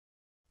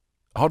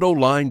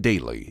AutoLine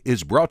Daily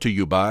is brought to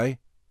you by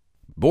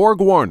Borg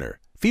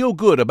Warner, feel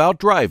good about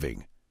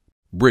driving.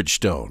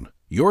 Bridgestone,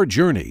 your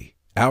journey,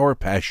 our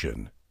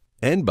passion.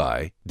 And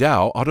by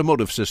Dow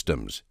Automotive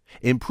Systems,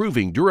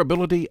 improving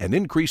durability and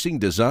increasing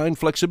design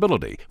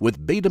flexibility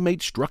with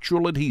Betamate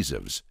structural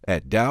adhesives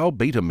at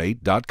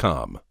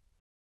dowbetamate.com.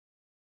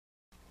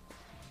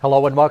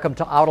 Hello and welcome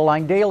to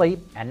AutoLine Daily,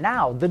 and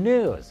now the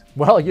news.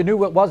 Well, you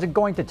knew it wasn't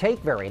going to take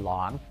very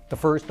long. The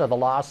first of the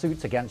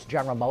lawsuits against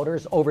General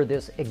Motors over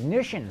this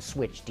ignition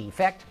switch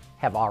defect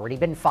have already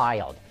been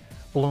filed.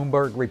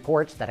 Bloomberg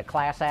reports that a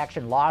class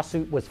action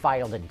lawsuit was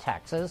filed in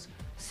Texas,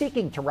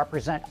 seeking to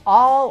represent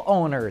all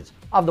owners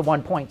of the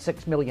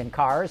 1.6 million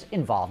cars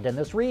involved in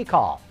this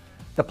recall.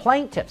 The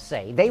plaintiffs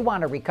say they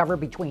want to recover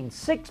between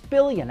 $6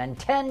 billion and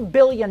 $10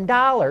 billion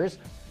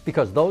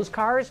because those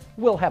cars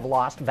will have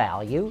lost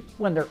value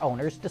when their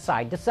owners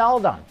decide to sell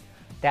them.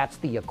 That's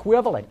the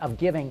equivalent of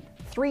giving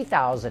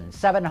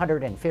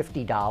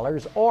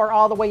 $3,750 or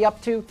all the way up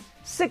to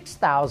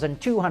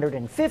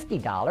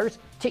 $6,250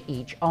 to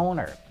each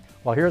owner.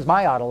 Well, here's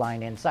my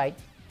AutoLine insight.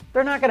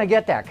 They're not going to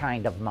get that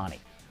kind of money.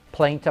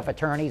 Plaintiff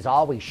attorneys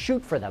always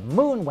shoot for the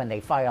moon when they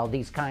file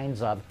these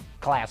kinds of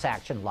class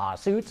action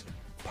lawsuits,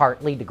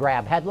 partly to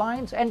grab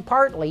headlines and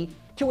partly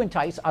to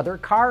entice other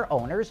car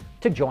owners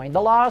to join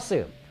the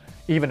lawsuit.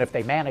 Even if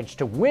they manage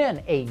to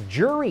win a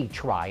jury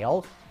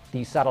trial,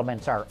 these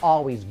settlements are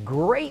always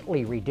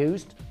greatly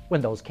reduced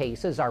when those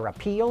cases are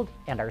appealed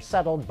and are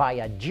settled by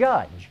a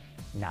judge,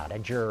 not a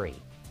jury.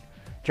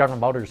 General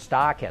Motors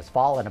stock has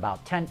fallen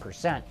about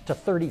 10% to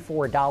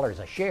 $34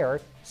 a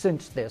share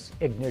since this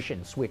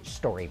ignition switch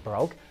story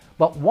broke,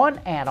 but one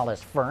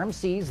analyst firm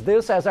sees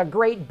this as a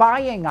great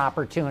buying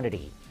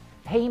opportunity.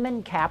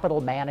 Heyman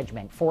Capital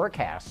Management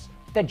forecasts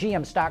that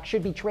GM stock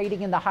should be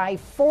trading in the high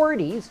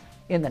 40s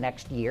in the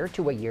next year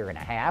to a year and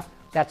a half.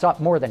 That's up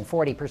more than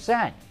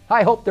 40%.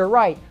 I hope they're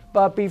right,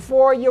 but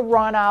before you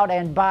run out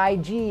and buy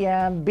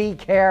GM, be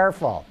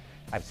careful.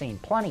 I've seen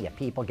plenty of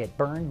people get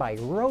burned by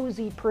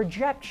rosy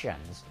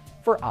projections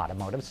for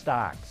automotive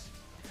stocks.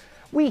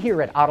 We here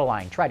at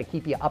AutoLine try to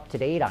keep you up to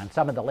date on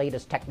some of the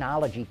latest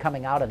technology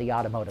coming out of the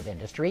automotive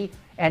industry,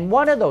 and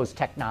one of those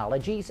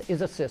technologies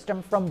is a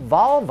system from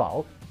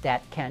Volvo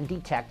that can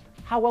detect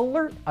how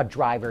alert a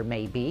driver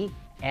may be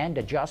and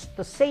adjust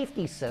the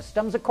safety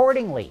systems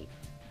accordingly.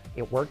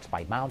 It works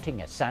by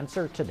mounting a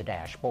sensor to the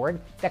dashboard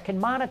that can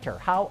monitor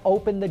how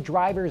open the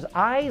driver's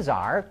eyes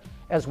are,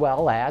 as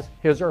well as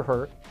his or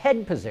her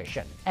head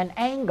position and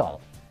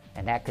angle.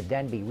 And that could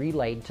then be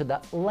relayed to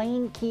the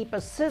lane keep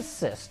assist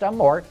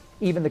system or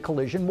even the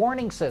collision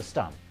warning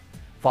system.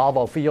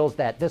 Volvo feels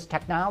that this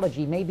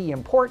technology may be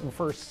important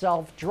for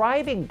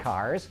self-driving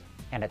cars,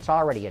 and it's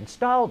already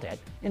installed it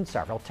in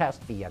several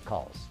test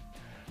vehicles.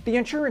 The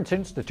Insurance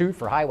Institute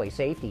for Highway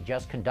Safety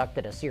just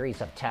conducted a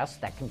series of tests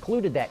that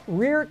concluded that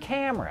rear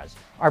cameras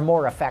are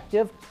more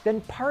effective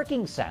than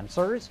parking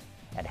sensors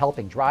at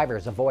helping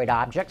drivers avoid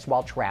objects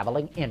while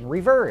traveling in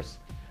reverse.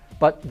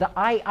 But the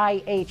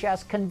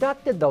IIHS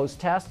conducted those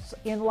tests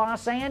in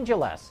Los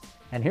Angeles.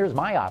 And here's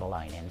my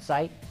AutoLine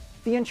insight.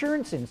 The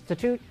Insurance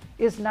Institute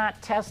is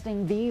not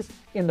testing these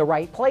in the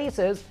right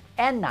places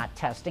and not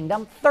testing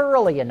them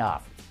thoroughly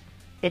enough.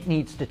 It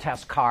needs to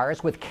test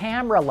cars with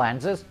camera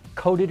lenses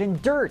coated in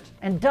dirt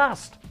and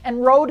dust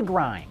and road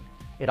grime.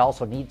 It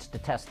also needs to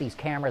test these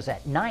cameras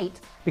at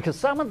night because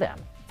some of them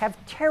have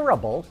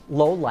terrible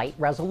low light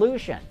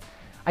resolution.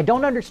 I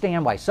don't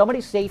understand why so many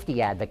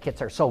safety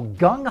advocates are so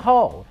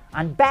gung-ho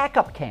on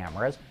backup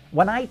cameras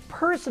when I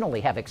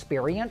personally have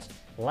experienced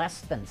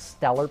less than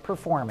stellar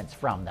performance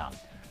from them.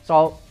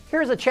 So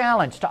here's a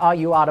challenge to all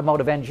you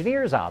automotive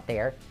engineers out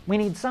there. We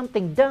need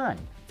something done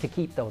to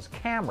keep those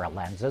camera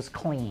lenses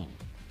clean.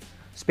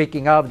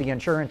 Speaking of the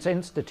Insurance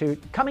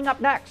Institute, coming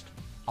up next,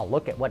 I'll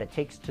look at what it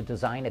takes to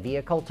design a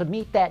vehicle to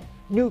meet that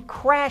new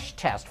crash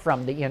test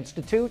from the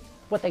Institute,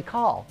 what they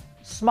call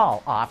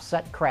small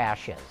offset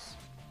crashes.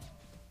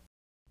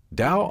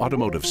 Dow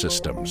Automotive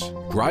Systems,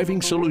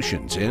 driving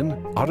solutions in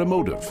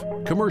automotive,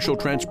 commercial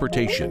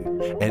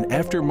transportation, and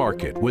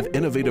aftermarket with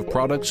innovative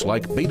products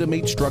like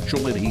Betamate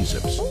structural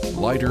adhesives.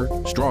 Lighter,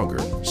 stronger,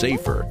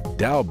 safer.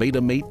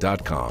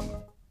 dowbetamate.com.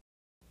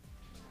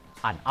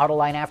 On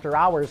AutoLine After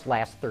Hours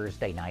last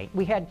Thursday night,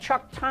 we had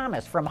Chuck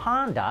Thomas from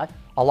Honda,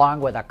 along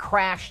with a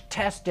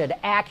crash-tested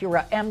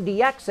Acura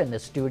MDX in the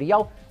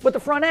studio with the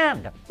front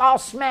end all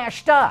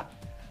smashed up.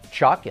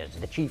 Chuck is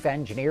the chief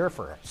engineer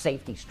for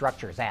safety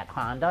structures at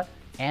Honda,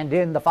 and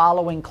in the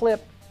following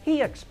clip,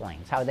 he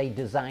explains how they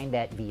designed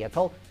that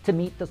vehicle to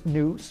meet the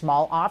new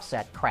small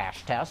offset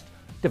crash test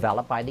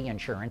developed by the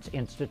Insurance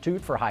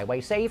Institute for Highway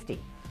Safety.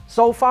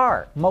 So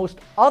far, most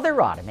other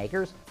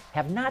automakers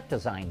have not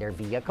designed their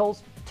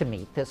vehicles to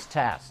meet this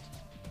test.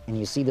 And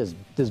you see this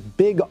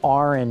big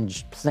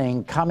orange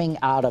thing coming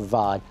out of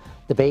the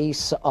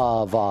base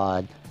of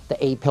the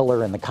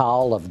A-pillar and the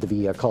cowl of the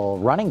vehicle,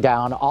 running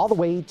down all the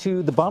way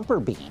to the bumper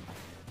beam.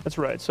 That's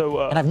right.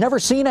 So, and I've never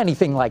seen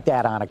anything like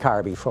that on a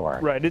car before.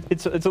 Right.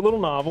 It's a little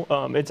novel.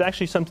 It's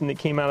actually something that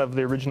came out of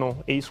the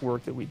original ACE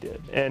work that we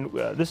did. And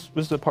this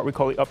is the part we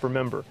call the upper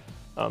member.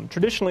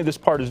 Traditionally, this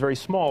part is very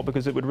small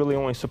because it would really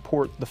only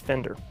support the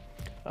fender.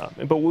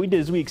 But what we did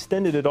is we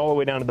extended it all the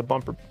way down to the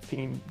bumper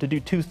beam to do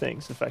two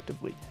things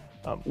effectively.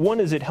 One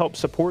is it helps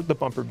support the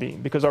bumper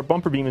beam because our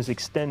bumper beam is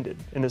extended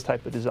in this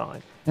type of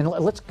design. And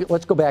let's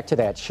go back to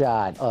that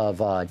shot of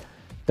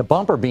the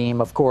bumper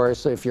beam. Of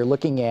course, if you're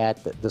looking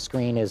at the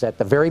screen, is at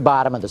the very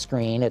bottom of the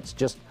screen. It's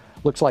just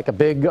looks like a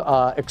big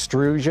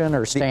extrusion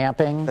or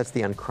stamping. That's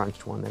the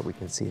uncrunched one that we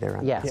can see there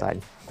on the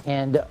side.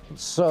 And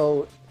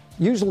so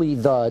usually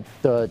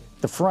the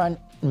front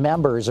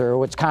members, or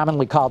what's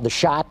commonly called the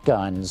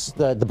shotguns,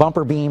 the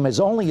bumper beam is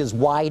only as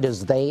wide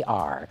as they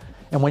are.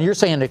 And when you're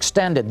saying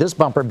extended, this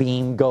bumper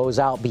beam goes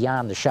out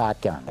beyond the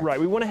shotgun. Right.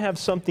 We want to have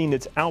something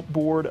that's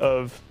outboard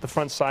of the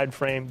front side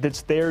frame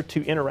that's there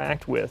to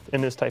interact with in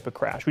this type of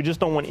crash. We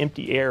just don't want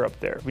empty air up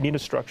there. We need a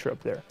structure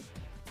up there.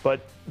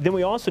 But then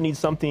we also need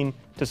something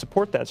to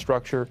support that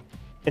structure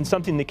and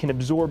something that can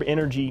absorb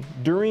energy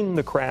during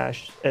the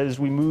crash as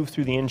we move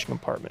through the engine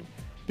compartment.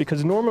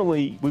 Because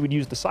normally we would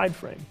use the side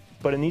frame,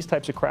 but in these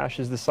types of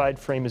crashes, the side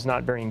frame is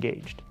not very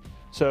engaged.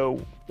 So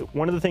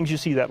one of the things you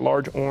see, that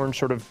large orange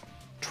sort of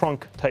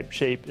trunk type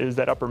shape, is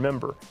that upper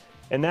member.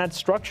 And that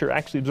structure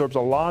actually absorbs a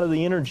lot of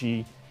the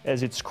energy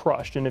as it's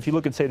crushed. And if you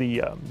look at, say,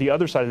 the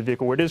other side of the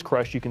vehicle where it is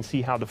crushed, you can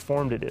see how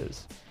deformed it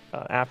is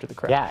after the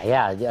crash.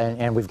 Yeah,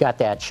 and we've got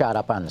that shot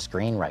up on the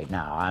screen right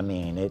now. I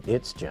mean,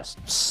 it's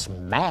just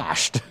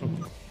smashed.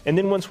 And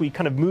then once we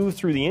kind of move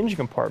through the engine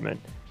compartment,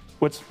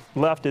 what's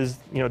left is,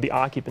 the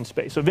occupant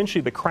space. So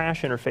eventually the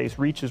crash interface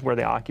reaches where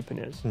the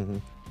occupant is. Mm-hmm.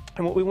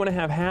 And what we want to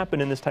have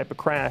happen in this type of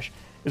crash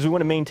is we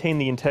want to maintain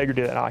the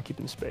integrity of that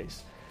occupant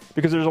space.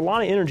 Because there's a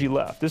lot of energy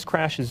left. This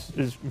crash is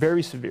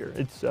very severe.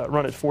 It's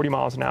run at 40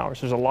 miles an hour,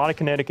 so there's a lot of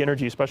kinetic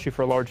energy, especially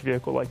for a large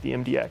vehicle like the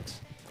MDX.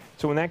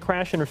 So when that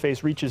crash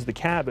interface reaches the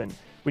cabin,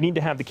 we need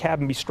to have the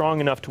cabin be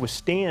strong enough to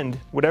withstand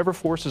whatever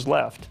force is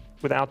left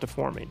without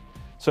deforming.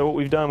 So what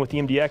we've done with the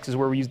MDX is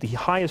where we use the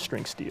highest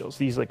strength steels,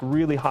 these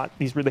really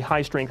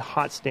high strength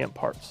hot stamp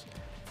parts.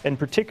 And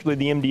particularly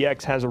the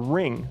MDX has a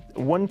ring,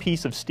 one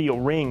piece of steel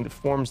ring that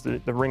forms the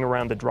ring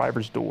around the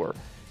driver's door.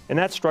 And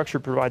that structure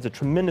provides a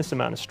tremendous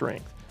amount of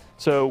strength.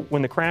 So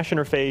when the crash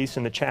interface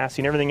and the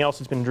chassis and everything else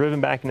that's been driven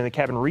back into the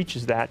cabin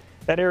reaches that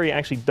area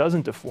actually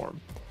doesn't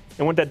deform.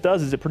 And what that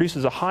does is it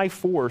produces a high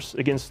force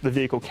against the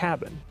vehicle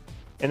cabin.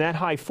 And that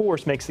high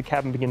force makes the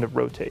cabin begin to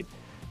rotate.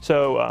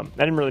 So I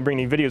didn't really bring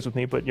any videos with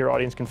me, but your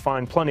audience can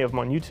find plenty of them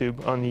on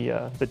YouTube on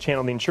the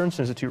channel the Insurance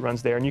Institute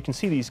runs there. And you can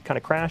see these kind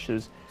of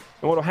crashes.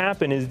 And what will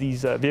happen is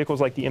these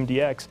vehicles like the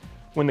MDX,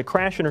 when the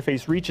crash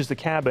interface reaches the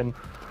cabin,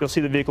 you'll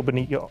see the vehicle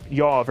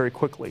yaw very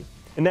quickly.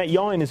 And that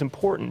yawing is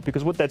important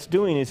because what that's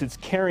doing is it's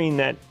carrying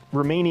that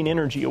remaining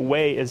energy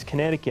away as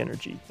kinetic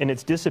energy, and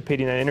it's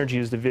dissipating that energy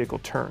as the vehicle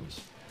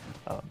turns.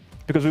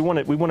 Because we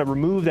want to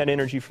remove that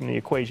energy from the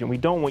equation. We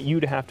don't want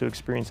you to have to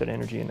experience that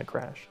energy in the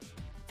crash.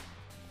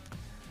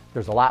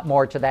 There's a lot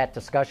more to that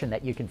discussion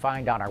that you can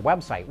find on our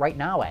website right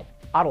now at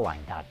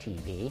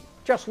Autoline.tv.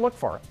 Just look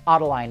for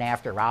Autoline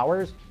After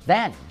Hours.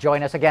 Then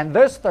join us again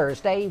this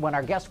Thursday when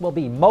our guest will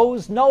be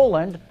Mose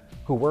Noland,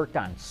 who worked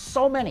on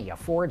so many of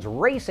Ford's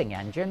racing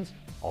engines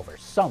over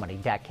so many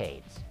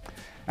decades.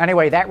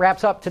 Anyway, that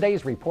wraps up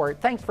today's report.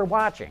 Thanks for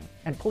watching,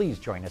 and please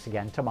join us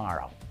again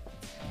tomorrow.